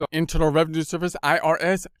Internal Revenue Service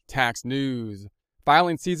IRS tax news.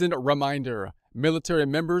 Filing season reminder. Military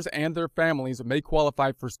members and their families may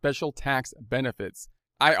qualify for special tax benefits.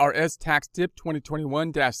 IRS Tax Tip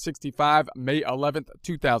 2021-65, May 11th,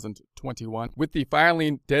 2021. With the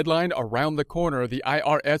filing deadline around the corner, the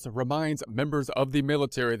IRS reminds members of the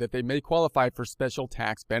military that they may qualify for special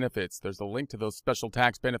tax benefits. There's a link to those special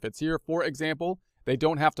tax benefits here. For example, they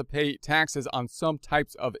don't have to pay taxes on some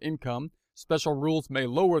types of income. Special rules may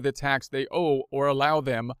lower the tax they owe or allow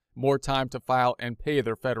them more time to file and pay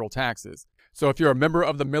their federal taxes. So if you're a member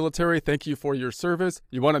of the military, thank you for your service.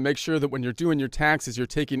 You want to make sure that when you're doing your taxes, you're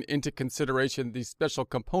taking into consideration these special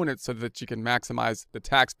components so that you can maximize the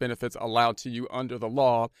tax benefits allowed to you under the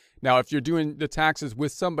law. Now, if you're doing the taxes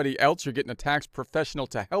with somebody else, you're getting a tax professional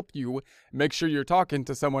to help you. Make sure you're talking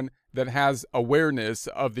to someone that has awareness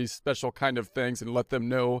of these special kind of things and let them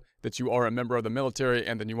know that you are a member of the military,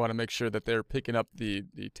 and then you want to make sure that they're picking up the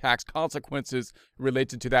tax consequences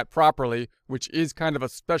related to that properly, which is kind of a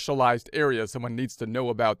specialized area. Someone needs to know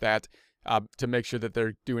about that to make sure that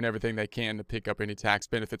they're doing everything they can to pick up any tax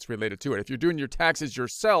benefits related to it. If you're doing your taxes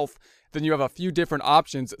yourself, then you have a few different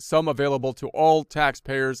options, some available to all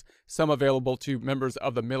taxpayers, some available to members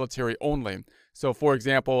of the military only. So, for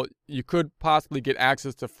example, you could possibly get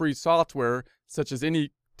access to free software, such as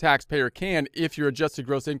any taxpayer can, if your adjusted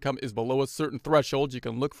gross income is below a certain threshold. You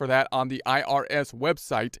can look for that on the IRS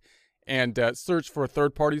website and search for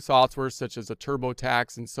third-party software such as a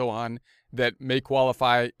TurboTax and so on that may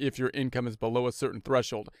qualify if your income is below a certain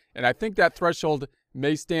threshold. And I think that threshold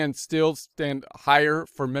may stand higher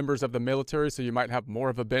for members of the military, so you might have more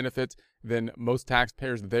of a benefit than most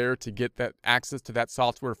taxpayers there to get that access to that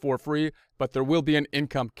software for free. But there will be an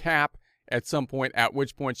income cap at some point, at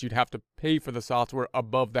which point you'd have to pay for the software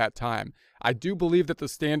above that time. I do believe that the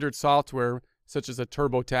standard software, such as a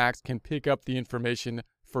TurboTax, can pick up the information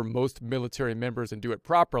for most military members and do it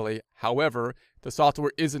properly. However, the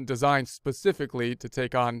software isn't designed specifically to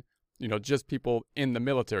take on, just people in the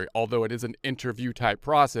military, although it is an interview type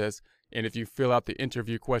process. And if you fill out the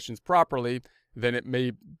interview questions properly, then it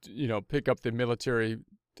may, pick up the military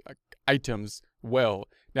items well.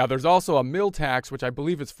 Now, there's also a mill tax, which I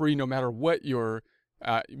believe is free no matter what your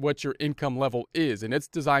income level is, and it's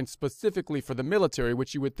designed specifically for the military,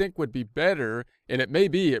 which you would think would be better, and it may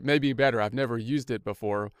be better. I've never used it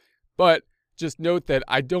before, but just note that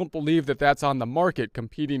I don't believe that that's on the market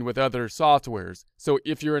competing with other softwares. So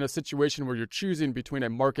if you're in a situation where you're choosing between a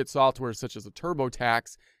market software such as a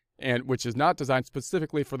TurboTax, and which is not designed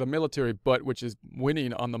specifically for the military, but which is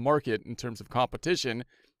winning on the market in terms of competition,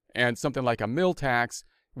 and something like a mill tax,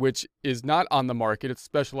 which is not on the market, it's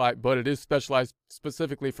specialized, but it is specialized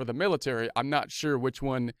specifically for the military, I'm not sure which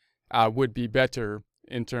one would be better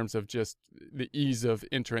in terms of just the ease of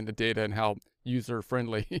entering the data and how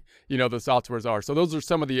user-friendly, the softwares are. So those are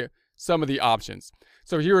some of the options.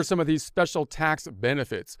 So here are some of these special tax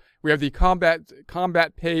benefits. We have the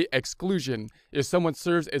combat pay exclusion. If someone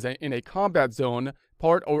serves in a combat zone,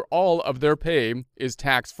 part or all of their pay is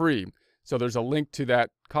tax-free. So there's a link to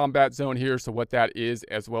that combat zone here, so what that is,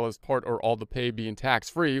 as well as part or all the pay being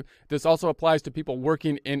tax-free. This also applies to people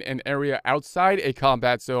working in an area outside a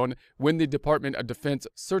combat zone when the Department of Defense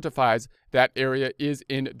certifies that area is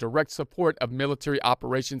in direct support of military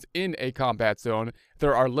operations in a combat zone.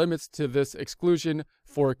 There are limits to this exclusion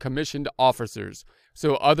for commissioned officers.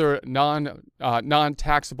 So other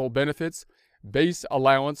non-taxable benefits: base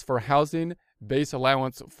allowance for housing, base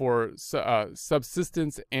allowance for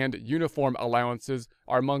subsistence, and uniform allowances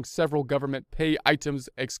are among several government pay items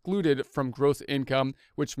excluded from gross income,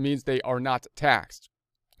 which means they are not taxed.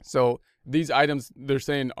 So these items, they're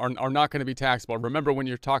saying, are not going to be taxable. Remember, when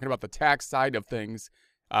you're talking about the tax side of things,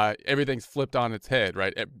 everything's flipped on its head,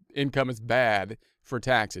 right? Income is bad for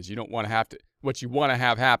taxes. You don't want to have to. What you want to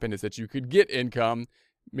have happen is that you could get income,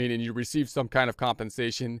 meaning you receive some kind of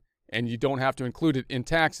compensation, and you don't have to include it in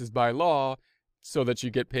taxes by law, so that you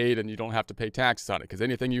get paid and you don't have to pay taxes on it. Because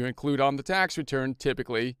anything you include on the tax return,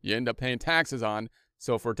 typically you end up paying taxes on.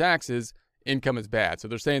 So for taxes, income is bad. So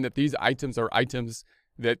they're saying that these items are items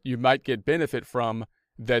that you might get benefit from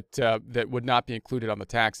that would not be included on the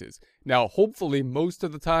taxes. Now, hopefully, most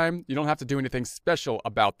of the time, you don't have to do anything special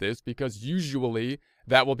about this, because usually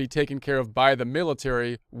that will be taken care of by the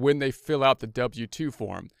military when they fill out the W-2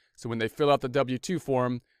 form. So when they fill out the W-2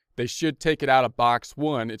 form, they should take it out of box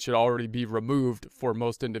 1. It should already be removed for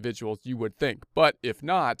most individuals, you would think. But if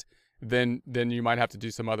not, then you might have to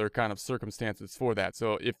do some other kind of circumstances for that.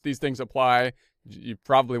 So if these things apply, you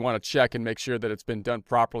probably want to check and make sure that it's been done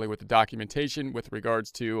properly with the documentation with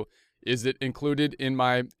regards to, is it included in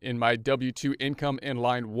my W-2 income in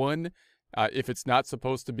line 1? if it's not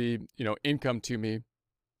supposed to be, income to me,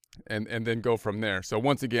 and then go from there. So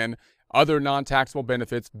once again, other non-taxable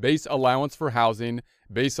benefits, base allowance for housing,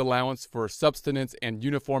 base allowance for subsistence, and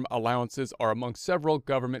uniform allowances are among several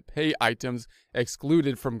government pay items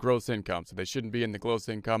excluded from gross income. So they shouldn't be in the gross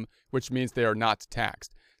income, which means they are not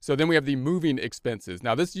taxed. So then we have the moving expenses.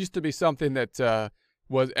 Now this used to be something that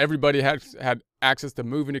was everybody had access to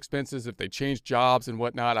moving expenses if they changed jobs and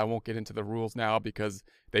whatnot. I won't get into the rules now because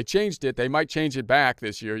they changed it. They might change it back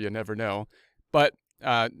this year. You never know. But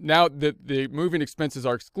now the moving expenses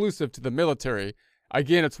are exclusive to the military.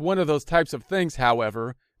 Again, it's one of those types of things,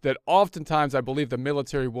 however, that oftentimes I believe the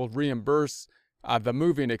military will reimburse the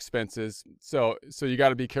moving expenses. So you got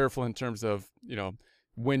to be careful in terms of,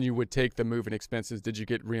 when you would take the moving expenses. Did you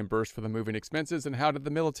get reimbursed for the moving expenses? And how did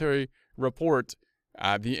the military report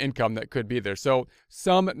the income that could be there? So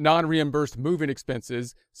some non-reimbursed moving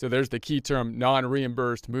expenses, so there's the key term,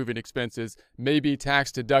 non-reimbursed moving expenses, may be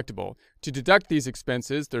tax deductible. To deduct these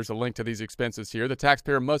expenses, there's a link to these expenses here. The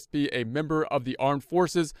taxpayer must be a member of the armed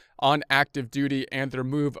forces on active duty, and their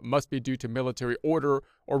move must be due to military order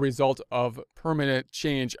or result of permanent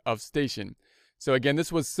change of station. So again,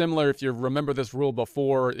 this was similar. If you remember this rule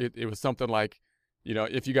before, it was something like,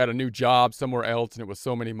 if you got a new job somewhere else and it was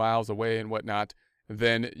so many miles away and whatnot,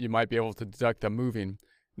 then you might be able to deduct the moving.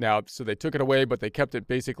 Now, so they took it away, but they kept it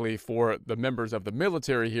basically for the members of the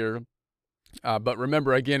military here. But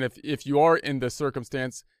remember, again, if you are in this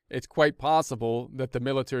circumstance, it's quite possible that the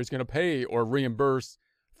military is going to pay or reimburse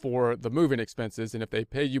for the moving expenses. And if they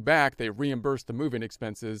pay you back, they reimburse the moving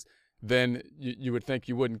expenses, then you would think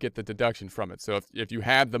you wouldn't get the deduction from it. So if you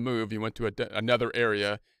had the move, you went to another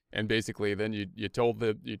area, and basically then you told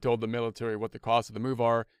the military what the costs of the move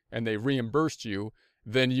are, and they reimbursed you,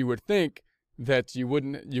 then you would think that you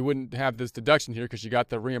wouldn't have this deduction here because you got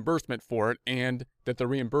the reimbursement for it, and that the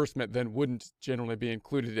reimbursement then wouldn't generally be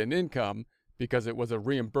included in income because it was a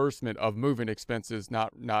reimbursement of moving expenses,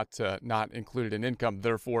 not included in income.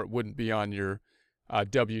 Therefore, it wouldn't be on your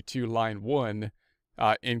W-2 line 1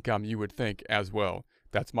 income, you would think, as well.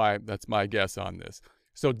 That's my guess on this.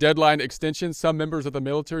 So deadline extensions. Some members of the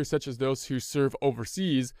military, such as those who serve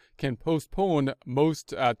overseas, can postpone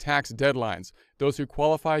most tax deadlines. Those who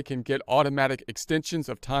qualify can get automatic extensions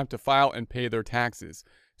of time to file and pay their taxes.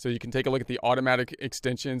 So you can take a look at the automatic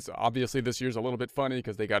extensions. Obviously, this year's a little bit funny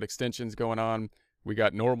because they got extensions going on. We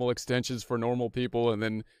got normal extensions for normal people, and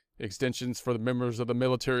then extensions for the members of the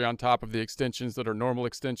military on top of the extensions that are normal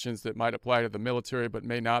extensions that might apply to the military but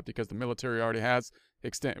may not because the military already has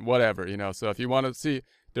whatever. So if you want to see,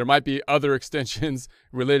 there might be other extensions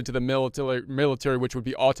related to the military which would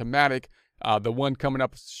be automatic. The one coming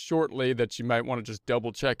up shortly that you might want to just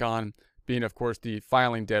double check on being, of course, the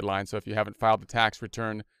filing deadline. So if you haven't filed the tax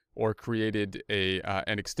return or created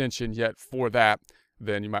an extension yet for that,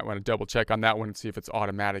 then you might want to double check on that one and see if it's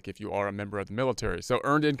automatic if you are a member of the military. So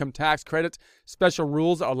earned income tax credit, special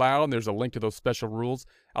rules allow, and there's a link to those special rules,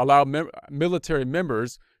 allow military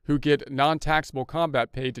members who get non-taxable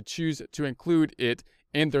combat pay to choose to include it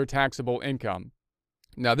in their taxable income.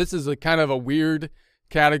 Now, this is a kind of a weird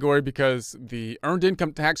category because the earned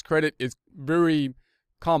income tax credit is very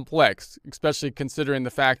complex, especially considering the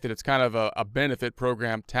fact that it's kind of a benefit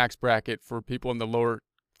program tax bracket for people in the lower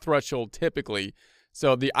threshold typically.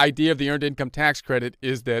 So the idea of the earned income tax credit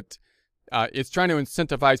is that it's trying to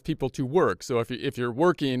incentivize people to work. So if you're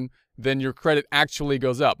working, then your credit actually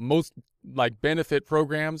goes up. Most like benefit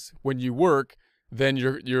programs, when you work, then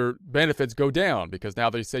your benefits go down because now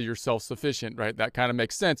they say you're self-sufficient, right? That kind of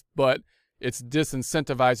makes sense, but it's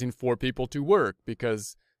disincentivizing for people to work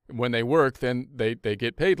because when they work, then they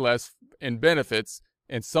get paid less in benefits,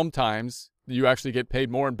 and sometimes you actually get paid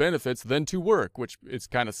more in benefits than to work, which is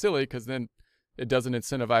kind of silly because then it doesn't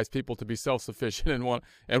incentivize people to be self-sufficient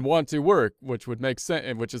and want to work, which would make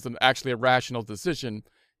sense, which is actually a rational decision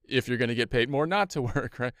if you're going to get paid more not to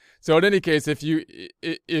work, right? So in any case, if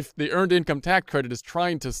the earned income tax credit is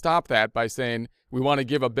trying to stop that by saying we want to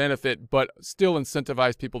give a benefit but still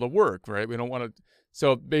incentivize people to work, right? We don't want to.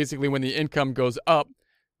 So basically, when the income goes up,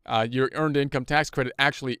 your earned income tax credit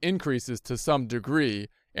actually increases to some degree,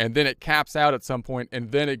 and then it caps out at some point,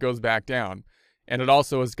 and then it goes back down. And it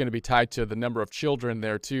also is going to be tied to the number of children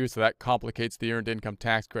there too, so that complicates the earned income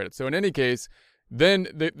tax credit. So in any case, then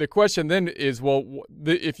the question then is, well,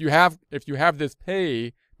 if you have this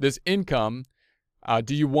pay, this income,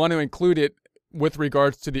 do you want to include it with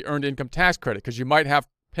regards to the earned income tax credit? Because you might have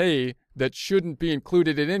pay that shouldn't be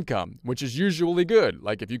included in income, which is usually good.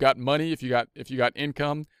 Like if you got money, if you got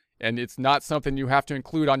income, and it's not something you have to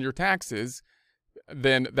include on your taxes,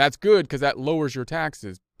 then that's good because that lowers your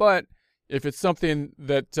taxes. But If it's something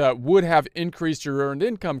that would have increased your earned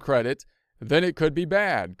income credit, then it could be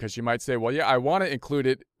bad, because you might say, well, yeah, I want to include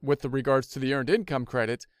it with regards to the earned income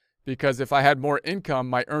credit, because if I had more income,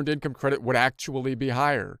 my earned income credit would actually be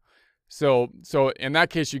higher. So in that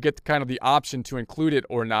case, you get kind of the option to include it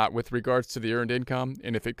or not with regards to the earned income.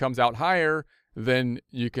 And if it comes out higher, then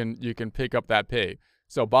you can pick up that pay.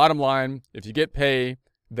 So bottom line, if you get pay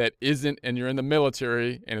that isn't, and you're in the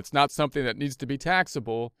military and it's not something that needs to be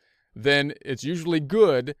taxable, then it's usually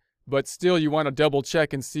good, but still you want to double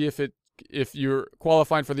check and see if you're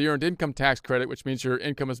qualifying for the earned income tax credit, which means your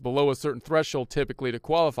income is below a certain threshold typically to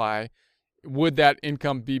qualify. Would that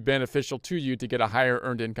income be beneficial to you to get a higher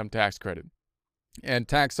earned income tax credit? And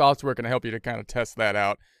tax software can help you to kind of test that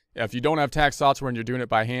out. If you don't have tax software and you're doing it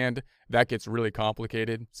by hand, that gets really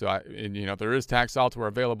complicated. So, there is tax software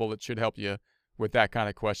available that should help you with that kind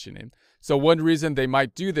of questioning. So one reason they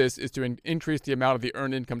might do this is to increase the amount of the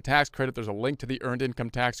earned income tax credit. There's a link to the earned income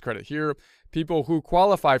tax credit here. People who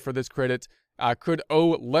qualify for this credit could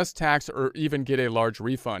owe less tax or even get a large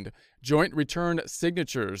refund. Joint return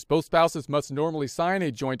signatures. Both spouses must normally sign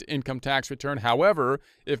a joint income tax return. However,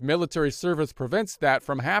 if military service prevents that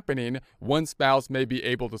from happening, one spouse may be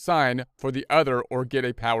able to sign for the other or get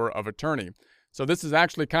a power of attorney. So this is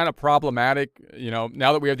actually kind of problematic.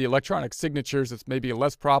 Now that we have the electronic signatures, it's maybe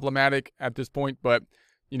less problematic at this point. But,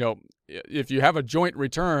 if you have a joint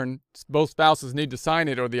return, both spouses need to sign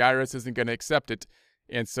it or the IRS isn't going to accept it.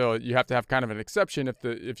 And so you have to have kind of an exception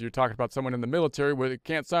if you're talking about someone in the military where they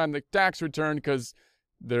can't sign the tax return because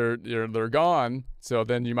they're gone. So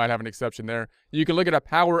then you might have an exception there. You can look at a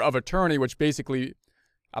power of attorney, which basically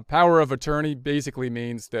a power of attorney basically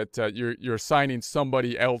means that you're signing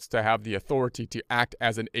somebody else to have the authority to act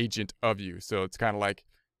as an agent of you. So it's kind of like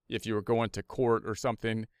if you were going to court or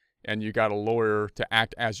something and you got a lawyer to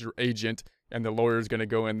act as your agent, and the lawyer's going to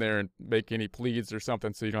go in there and make any pleas or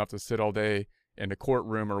something so you don't have to sit all day in a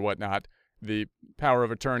courtroom or whatnot. The power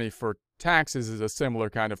of attorney for taxes is a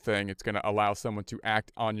similar kind of thing. It's going to allow someone to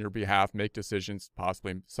act on your behalf, make decisions,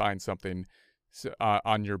 possibly sign something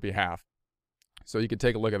on your behalf. So you can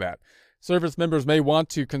take a look at that. Service members may want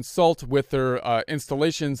to consult with their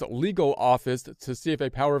installation's legal office to see if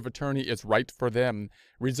a power of attorney is right for them.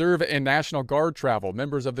 Reserve and National Guard travel.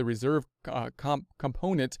 Members of the reserve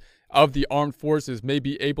component of the armed forces may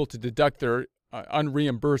be able to deduct their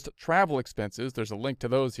unreimbursed travel expenses, there's a link to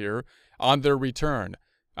those here, on their return.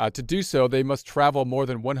 To do so, they must travel more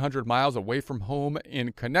than 100 miles away from home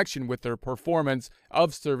in connection with their performance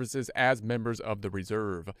of services as members of the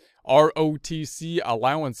reserve. ROTC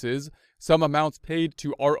allowances. Some amounts paid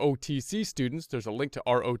to ROTC students, there's a link to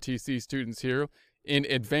ROTC students here, in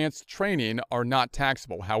advanced training are not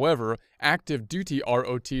taxable. However, active duty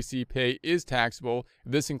ROTC pay is taxable.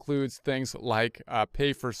 This includes things like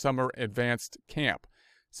pay for summer advanced camp.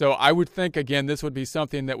 So I would think, again, this would be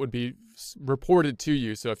something that would be reported to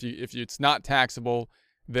you. So if it's not taxable,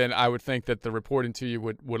 then I would think that the reporting to you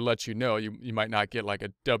would let you know. You might not get like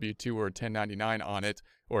a W-2 or a 1099 on it,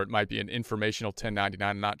 or it might be an informational 1099.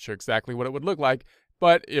 I'm not sure exactly what it would look like.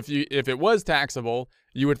 But if it was taxable,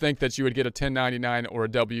 you would think that you would get a 1099 or a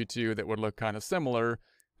W-2 that would look kind of similar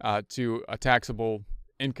to a taxable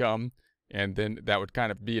income. And then that would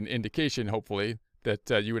kind of be an indication, hopefully,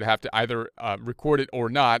 that you would have to either record it or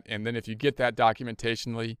not. And then if you get that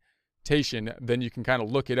documentation, then you can kind of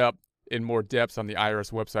look it up in more depth on the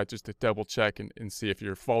IRS website just to double check and see if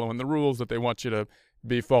you're following the rules that they want you to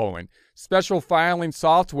be following. Special filing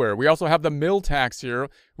software. We also have the MilTax here,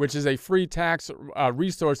 which is a free tax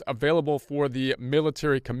resource available for the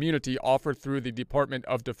military community offered through the Department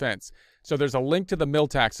of Defense. So there's a link to the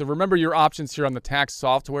MilTax. So remember your options here on the tax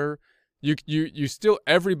software. You still,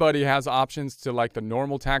 everybody has options to like the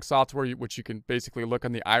normal tax software, which you can basically look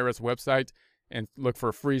on the IRS website and look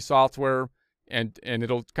for free software, and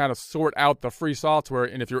it'll kind of sort out the free software.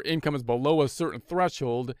 And if your income is below a certain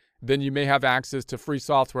threshold, then you may have access to free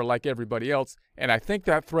software like everybody else. And I think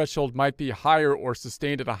that threshold might be higher or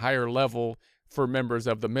sustained at a higher level for members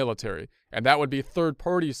of the military. And that would be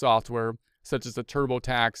third-party software, such as the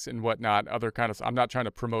TurboTax and whatnot, other kind of, I'm not trying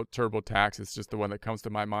to promote TurboTax, it's just the one that comes to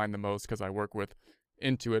my mind the most because I work with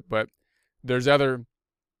Intuit, but there's other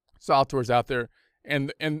softwares out there.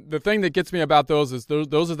 And the thing that gets me about those is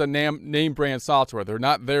those are the name brand software. They're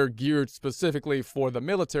not there geared specifically for the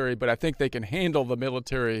military, but I think they can handle the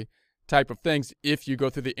military type of things if you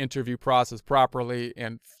go through the interview process properly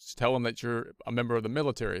and tell them that you're a member of the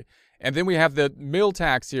military. And then we have the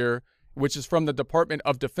MilTax here, which is from the Department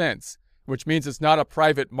of Defense, which means it's not a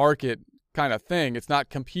private market kind of thing. It's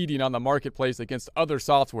not competing on the marketplace against other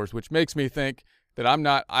softwares, which makes me think that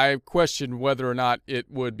I question whether or not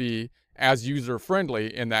it would be as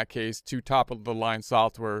user-friendly in that case to top-of-the-line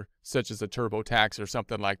software such as a TurboTax or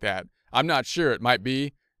something like that. I'm not sure. It might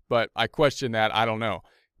be, but I question that. I don't know.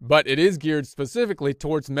 But it is geared specifically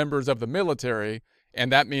towards members of the military,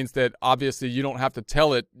 and that means that obviously you don't have to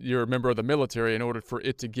tell it you're a member of the military in order for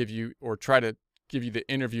it to give you or try to give you the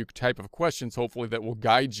interview type of questions, hopefully, that will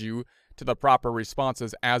guide you to the proper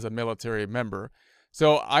responses as a military member.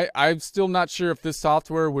 So I'm still not sure if this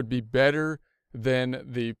software would be better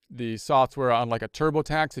than the software on like a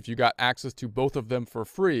TurboTax. If you got access to both of them for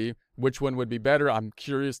free, which one would be better? I'm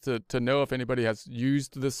curious to know if anybody has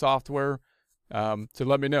used this software. So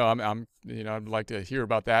let me know. I'd like to hear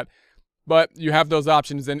about that. But you have those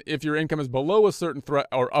options, and if your income is below a certain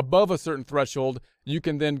or above a certain threshold, you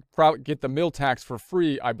can then probably get the mill tax for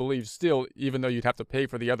free, I believe, still, even though you'd have to pay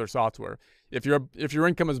for the other software. If your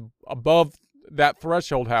income is above that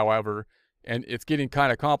threshold, however, and it's getting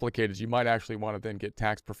kind of complicated, you might actually want to then get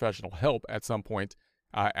tax professional help at some point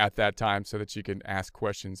at that time so that you can ask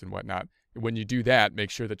questions and whatnot. When you do that,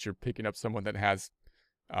 make sure that you're picking up someone that has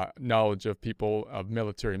knowledge of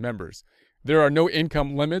military members. There are no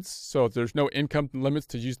income limits, so there's no income limits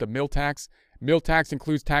to use the mill tax. Mill tax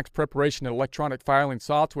includes tax preparation and electronic filing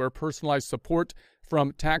software, personalized support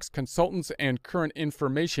from tax consultants, and current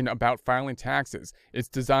information about filing taxes. It's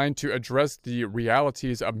designed to address the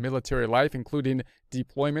realities of military life, including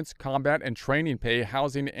deployments, combat and training pay,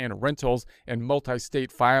 housing and rentals, and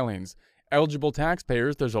multi-state filings. Eligible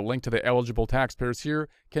taxpayers, there's a link to the eligible taxpayers here,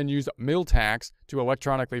 can use mill tax to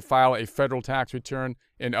electronically file a federal tax return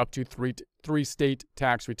and up to three state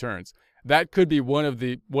tax returns. That could be one of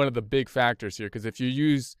the big factors here, because if you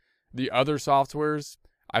use the other softwares,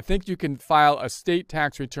 I think you can file a state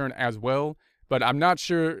tax return as well, but I'm not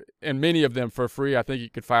sure, and many of them for free. I think you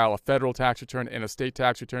could file a federal tax return and a state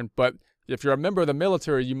tax return, but if you're a member of the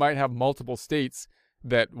military, you might have multiple states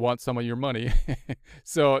that want some of your money.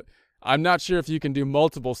 So I'm not sure if you can do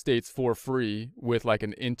multiple states for free with like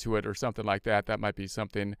an Intuit or something like that. That might be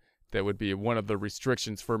something that would be one of the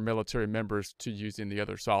restrictions for military members to using the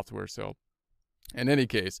other software. So in any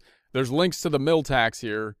case, there's links to the mill tax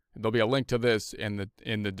here. There'll be a link to this in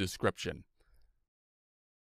the description.